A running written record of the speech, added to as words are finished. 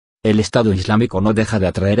El Estado Islámico no deja de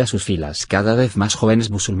atraer a sus filas cada vez más jóvenes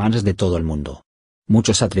musulmanes de todo el mundo.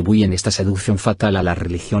 Muchos atribuyen esta seducción fatal a la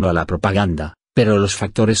religión o a la propaganda, pero los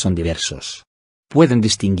factores son diversos. Pueden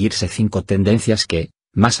distinguirse 5 tendencias que,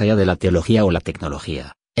 más allá de la teología o la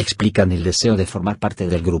tecnología, explican el deseo de formar parte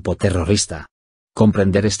del grupo terrorista.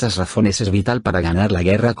 Comprender estas razones es vital para ganar la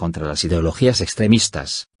guerra contra las ideologías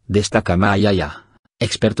extremistas, destaca Mayaya,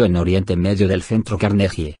 experto en Oriente Medio del Centro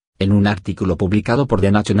Carnegie, en un artículo publicado por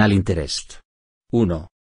The National Interest. 1.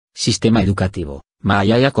 Sistema educativo.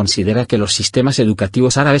 Mayaya considera que los sistemas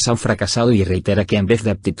educativos árabes han fracasado y reitera que en vez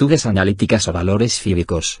de aptitudes analíticas o valores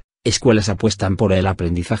cívicos, escuelas apuestan por el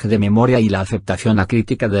aprendizaje de memoria y la aceptación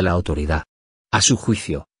acrítica de la autoridad. A su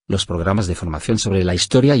juicio, los programas de formación sobre la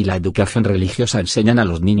historia y la educación religiosa enseñan a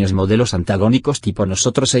los niños modelos antagónicos tipo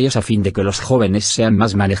nosotros-ellos a fin de que los jóvenes sean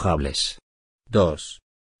más manejables. 2.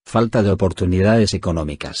 Falta de oportunidades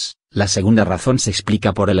económicas. La segunda razón se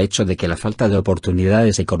explica por el hecho de que la falta de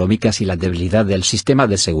oportunidades económicas y la debilidad del sistema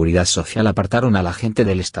de seguridad social apartaron a la gente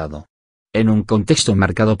del Estado. En un contexto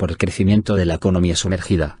marcado por el crecimiento de la economía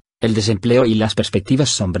sumergida, el desempleo y las perspectivas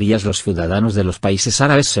sombrías, los ciudadanos de los países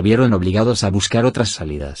árabes se vieron obligados a buscar otras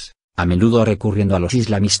salidas, a menudo recurriendo a los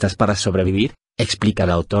islamistas para sobrevivir, explica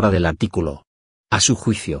la autora del artículo. A su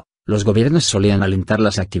juicio, los gobiernos solían alentar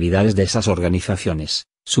las actividades de esas organizaciones,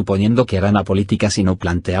 suponiendo que eran apolíticas y no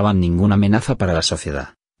planteaban ninguna amenaza para la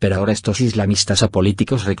sociedad, pero ahora estos islamistas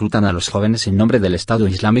apolíticos reclutan a los jóvenes en nombre del Estado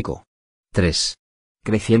Islámico. 3.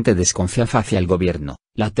 Creciente desconfianza hacia el gobierno.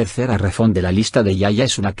 La tercera razón de la lista de Yaya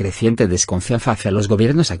es una creciente desconfianza hacia los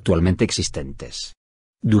gobiernos actualmente existentes.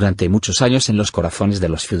 Durante muchos años en los corazones de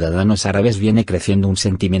los ciudadanos árabes viene creciendo un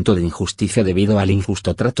sentimiento de injusticia debido al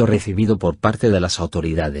injusto trato recibido por parte de las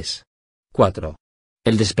autoridades. 4.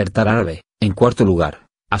 El despertar árabe. En cuarto lugar,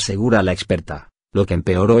 asegura la experta, lo que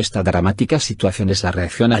empeoró esta dramática situación es la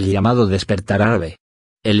reacción al llamado despertar árabe.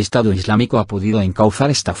 El Estado Islámico ha podido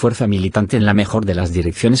encauzar esta fuerza militante en la mejor de las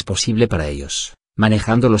direcciones posible para ellos,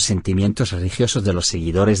 manejando los sentimientos religiosos de los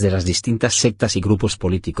seguidores de las distintas sectas y grupos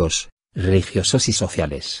políticos, religiosos y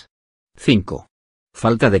sociales. 5.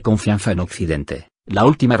 Falta de confianza en Occidente. La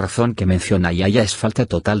última razón que menciona Yaya es falta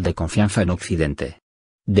total de confianza en Occidente.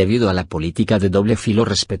 Debido a la política de doble filo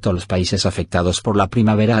respecto a los países afectados por la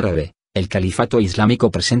primavera árabe, el califato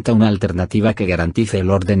islámico presenta una alternativa que garantice el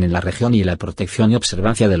orden en la región y la protección y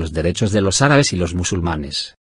observancia de los derechos de los árabes y los musulmanes.